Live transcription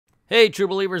Hey, True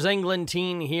Believers, England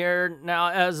Teen here. Now,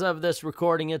 as of this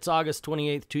recording, it's August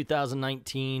 28th,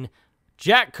 2019.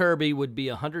 Jack Kirby would be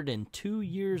 102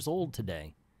 years old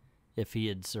today if he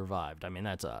had survived. I mean,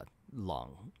 that's a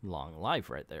long, long life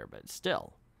right there, but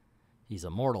still, he's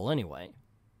immortal anyway.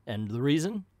 And the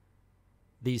reason?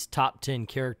 These top 10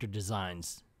 character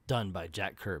designs done by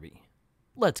Jack Kirby.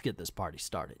 Let's get this party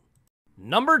started.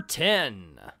 Number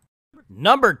 10.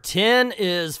 Number 10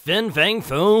 is Fin Fang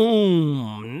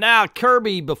Foom. Now,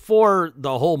 Kirby, before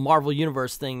the whole Marvel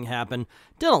Universe thing happened,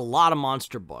 did a lot of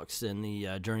monster books in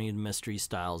the Journey of Mystery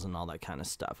styles and all that kind of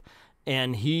stuff.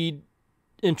 And he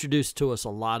introduced to us a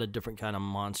lot of different kind of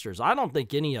monsters. I don't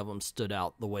think any of them stood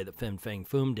out the way that Fin Fang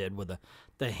Foom did, with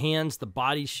the hands, the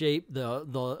body shape,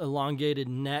 the elongated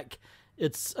neck.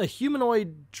 It's a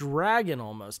humanoid dragon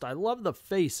almost. I love the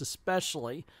face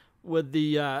especially, with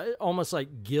the almost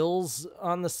like gills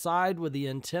on the side with the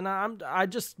antenna. I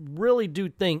just really do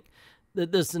think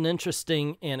that this is an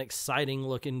interesting and exciting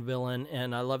looking villain,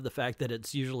 and I love the fact that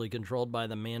it's usually controlled by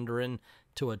the Mandarin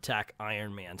to attack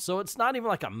Iron Man. So it's not even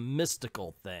like a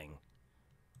mystical thing.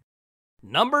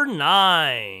 Number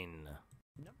 9.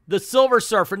 The Silver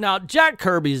Surfer. Now, Jack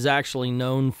Kirby is actually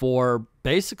known for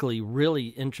basically really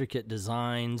intricate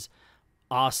designs,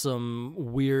 awesome,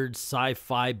 weird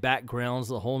sci-fi backgrounds,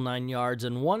 the whole 9 yards.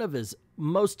 And one of his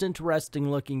most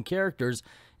interesting looking characters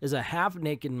is a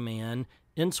half-naked man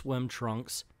in swim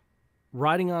trunks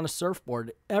riding on a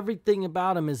surfboard. Everything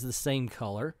about him is the same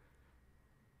color.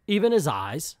 Even his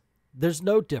eyes. There's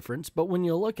no difference. But when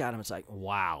you look at him, it's like,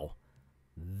 wow,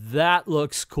 that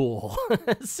looks cool.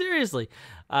 Seriously.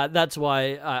 That's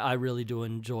why I really do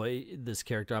enjoy this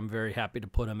character. I'm very happy to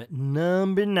put him at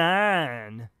number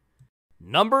 9.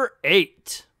 Number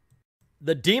 8,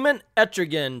 the Demon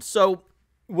Etrigan. So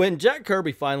when Jack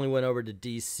Kirby finally went over to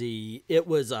DC, it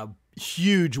was a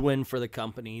huge win for the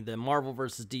company. The Marvel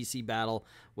vs. DC battle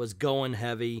was going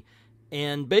heavy,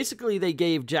 and basically they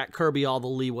gave Jack Kirby all the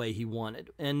leeway he wanted.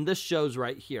 And this shows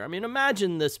right here. I mean,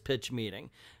 imagine this pitch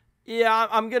meeting. Yeah,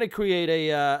 I'm going to create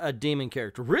a demon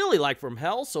character, really like from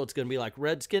hell, so it's going to be like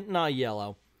red skin, not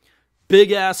yellow.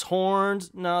 Big-ass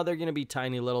horns, no, they're going to be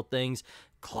tiny little things.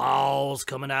 Claws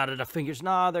coming out of the fingers.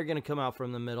 Nah, they're going to come out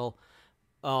from the middle.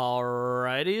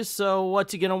 Alrighty, so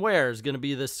what's he going to wear? Is going to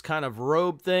be this kind of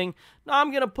robe thing? No, I'm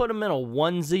going to put him in a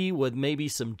onesie with maybe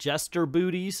some jester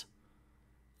booties.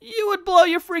 You would blow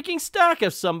your freaking stack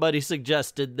if somebody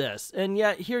suggested this. And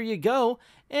yet, here you go.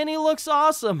 And he looks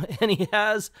awesome. And he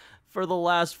has for the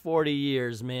last 40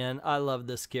 years, man. I love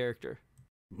this character.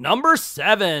 Number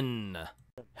 7.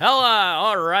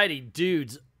 Hella, alrighty,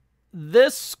 dudes.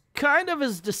 This kind of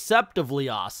is deceptively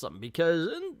awesome because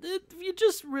if you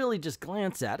just really just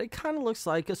glance at it, it kind of looks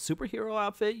like a superhero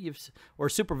outfit or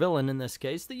supervillain in this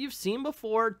case that you've seen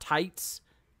before. Tights,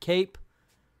 cape,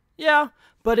 yeah,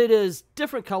 but it is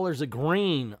different colors of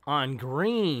green on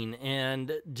green,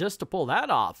 and just to pull that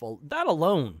off, well, that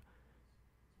alone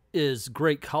is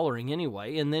great coloring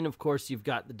anyway. And then of course you've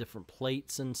got the different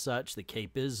plates and such. The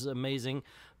cape is amazing,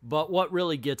 but what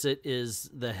really gets it is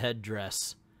the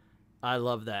headdress. I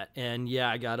love that. And yeah,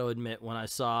 I got to admit, when I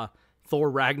saw Thor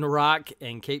Ragnarok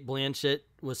and Cate Blanchett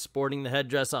was sporting the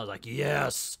headdress, I was like,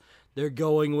 yes, they're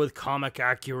going with comic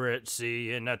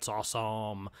accuracy, and that's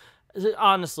awesome.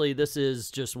 Honestly, this is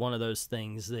just one of those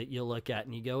things that you look at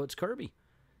and you go, it's Kirby.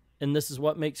 And this is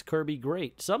what makes Kirby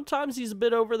great. Sometimes he's a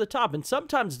bit over the top, and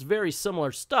sometimes it's very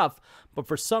similar stuff, but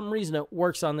for some reason it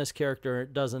works on this character,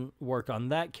 it doesn't work on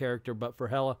that character, but for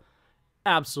Hela,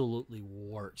 absolutely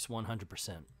works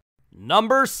 100%.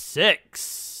 Number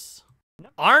 6.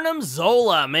 Arnim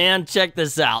Zola, man, check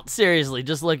this out. Seriously,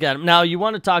 just look at him. Now, you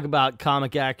want to talk about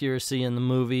comic accuracy in the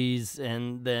movies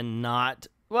and then not?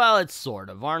 Well, it's sort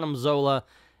of. Arnim Zola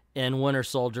and Winter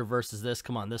Soldier versus this.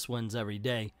 Come on, this wins every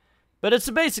day. But it's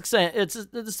a basic it's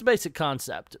a basic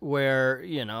concept where,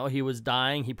 you know, he was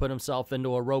dying. He put himself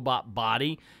into a robot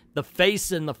body. The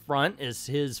face in the front is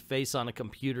his face on a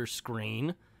computer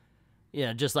screen.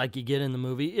 Yeah, just like you get in the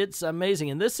movie. It's amazing.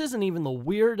 And this isn't even the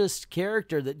weirdest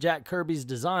character that Jack Kirby's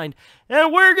designed.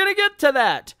 And we're going to get to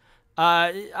that.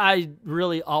 I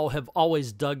really have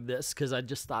always dug this because I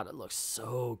just thought it looks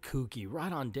so kooky,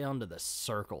 right on down to the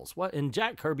circles. And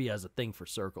Jack Kirby has a thing for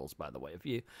circles, by the way. If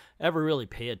you ever really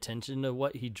pay attention to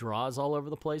what he draws all over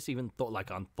the place, even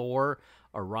like on Thor,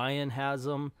 Orion has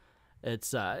them.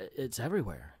 It's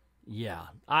everywhere. Yeah,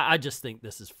 I just think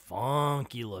this is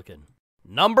funky looking.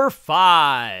 Number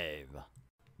 5.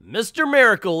 Mr.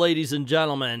 Miracle, ladies and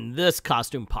gentlemen. This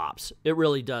costume pops. It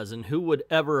really does. And who would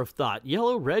ever have thought,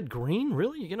 yellow, red, green?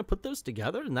 Really? You're going to put those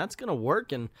together and that's going to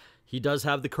work? And he does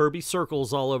have the Kirby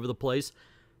circles all over the place.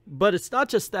 But it's not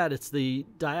just that. It's the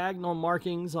diagonal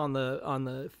markings on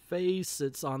the face.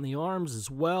 It's on the arms as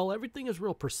well. Everything is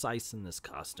real precise in this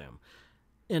costume.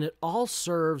 And it all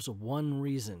serves one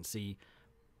reason. See,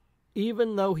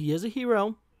 even though he is a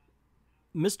hero,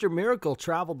 Mr. Miracle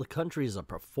traveled the country as a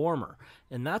performer.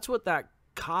 And that's what that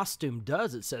costume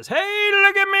does. It says, hey,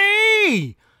 look at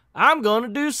me! I'm going to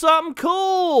do something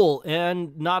cool.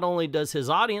 And not only does his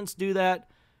audience do that,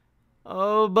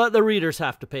 but the readers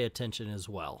have to pay attention as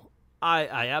well.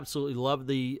 I absolutely love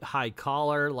the high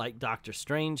collar like Doctor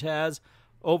Strange has.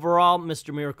 Overall,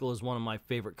 Mr. Miracle is one of my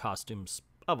favorite costumes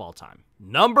of all time.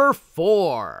 Number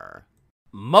 4,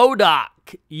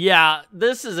 MODOK. Yeah,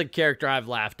 this is a character I've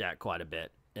laughed at quite a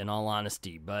bit, in all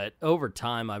honesty, but over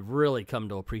time I've really come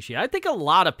to appreciate. I think a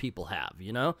lot of people have,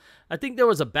 you know? I think there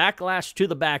was a backlash to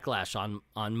the backlash on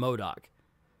MODOK.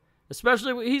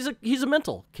 Especially, he's a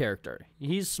mental character.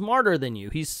 He's smarter than you.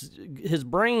 His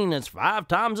brain is 5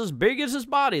 times as big as his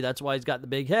body. That's why he's got the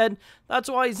big head. That's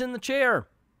why he's in the chair.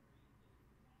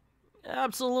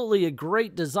 Absolutely a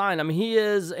great design. I mean, he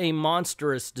is a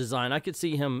monstrous design. I could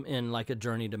see him in like a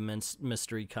Journey to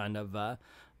Mystery kind of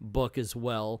book as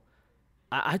well.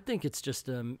 I think it's just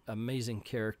an amazing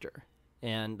character.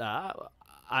 And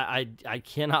I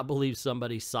cannot believe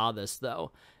somebody saw this,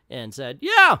 though, and said,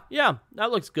 yeah,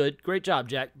 that looks good. Great job,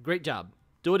 Jack. Great job.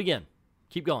 Do it again.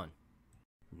 Keep going.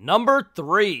 Number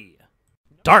 3,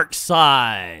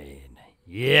 Darkseid.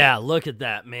 Yeah, look at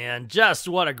that, man. Just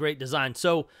what a great design.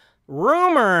 So,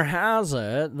 rumor has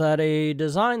it that he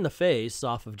designed the face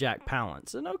off of Jack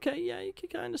Palance. And okay, yeah, you can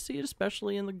kind of see it,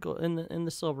 especially in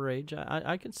the Silver Age.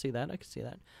 I can see that. I can see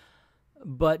that.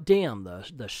 But damn,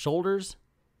 the shoulders,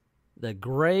 the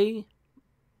gray,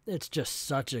 it's just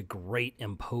such a great,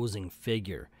 imposing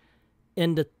figure.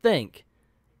 And to think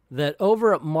that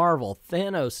over at Marvel,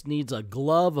 Thanos needs a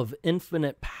glove of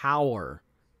infinite power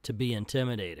to be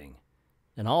intimidating.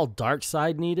 And all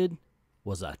Darkseid needed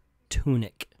was a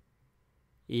tunic.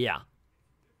 Yeah.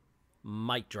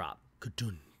 Mic drop.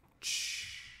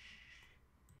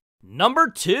 Number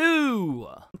 2.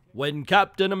 When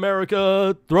Captain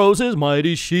America throws his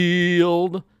mighty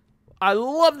shield. I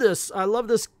love this. I love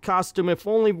this costume. If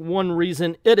only one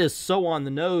reason. It is so on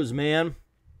the nose, man.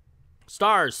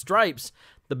 Stars, stripes,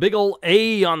 the big old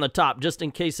A on the top, just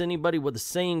in case anybody with the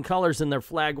same colors in their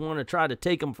flag want to try to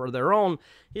take them for their own.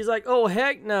 He's like, oh,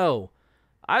 heck no.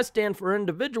 I stand for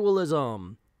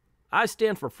individualism. I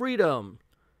stand for freedom.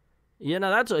 You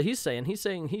know, that's what he's saying. He's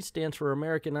saying he stands for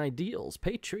American ideals,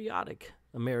 patriotic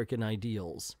American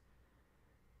ideals.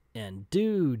 And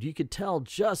dude, you could tell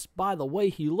just by the way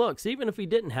he looks, even if he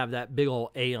didn't have that big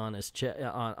old A on his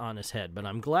on his head. But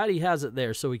I'm glad he has it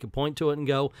there so he can point to it and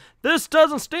go, this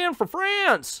doesn't stand for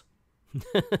France.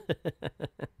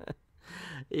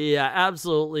 Yeah,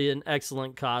 absolutely an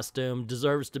excellent costume.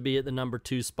 Deserves to be at the number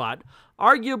 2 spot.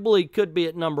 Arguably could be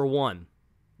at number 1.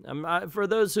 For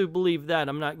those who believe that,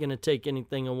 I'm not going to take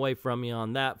anything away from you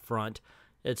on that front.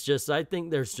 It's just, I think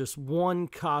there's just one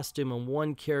costume and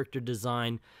one character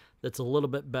design that's a little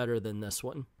bit better than this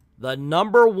one. The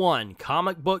number 1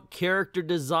 comic book character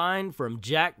design from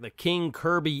Jack the King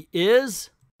Kirby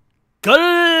is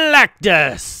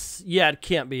Galactus. Yeah, it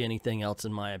can't be anything else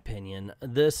in my opinion.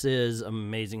 This is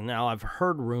amazing. Now, I've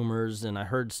heard rumors and I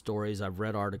heard stories. I've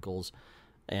read articles.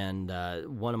 And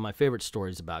one of my favorite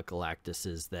stories about Galactus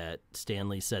is that Stan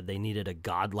Lee said they needed a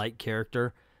godlike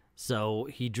character. So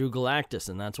he drew Galactus,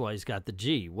 and that's why he's got the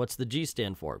G. What's the G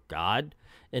stand for? God.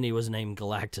 And he was named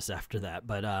Galactus after that.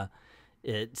 But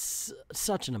it's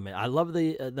such an amazing... I love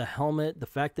the helmet, the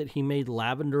fact that he made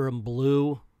lavender and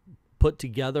blue put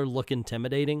together look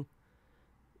intimidating.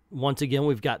 Once again,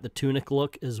 we've got the tunic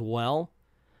look as well.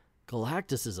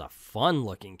 Galactus is a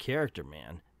fun-looking character,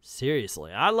 man.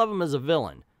 Seriously. I love him as a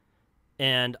villain.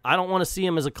 And I don't want to see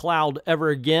him as a Cloud ever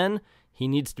again. He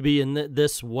needs to be in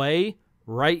this way,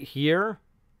 right here.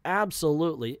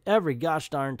 Absolutely. Every gosh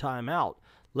darn time out.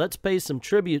 Let's pay some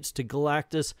tributes to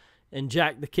Galactus and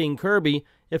Jack the King Kirby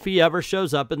if he ever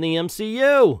shows up in the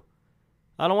MCU.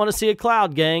 I don't want to see a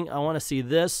Cloud, gang. I want to see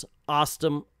this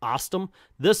awesome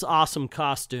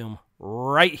costume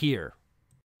right here.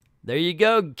 There you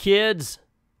go, kids.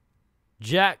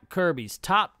 Jack Kirby's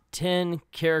top 10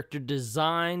 character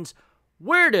designs.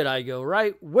 Where did I go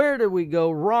right? Where did we go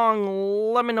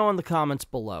wrong? Let me know in the comments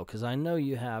below, because I know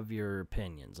you have your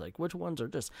opinions. Like, which ones are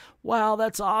just, wow,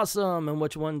 that's awesome, and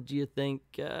which one do you think,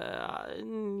 yeah,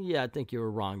 I think you were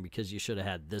wrong because you should have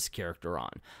had this character on.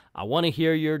 I want to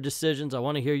hear your decisions. I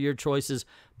want to hear your choices.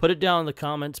 Put it down in the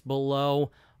comments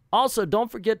below. Also,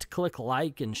 don't forget to click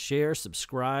like and share,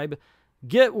 subscribe.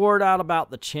 Get word out about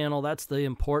the channel. That's the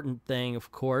important thing,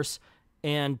 of course.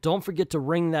 And don't forget to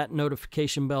ring that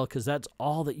notification bell, because that's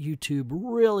all that YouTube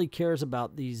really cares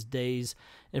about these days.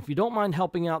 And if you don't mind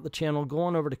helping out the channel, go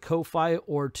on over to Ko-Fi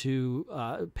or to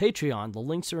Patreon. The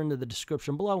links are in the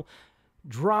description below.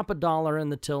 Drop $1 in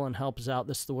the till and help us out.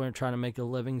 This is the way I'm trying to make a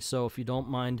living. So if you don't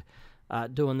mind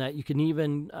doing that, you can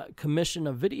even commission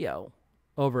a video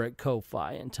over at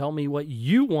Ko-Fi and tell me what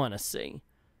you want to see.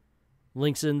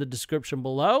 Links in the description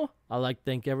below. I'd like to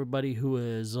thank everybody who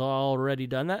has already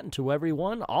done that, and to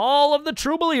everyone, all of the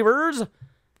true believers,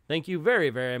 thank you very,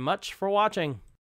 very much for watching.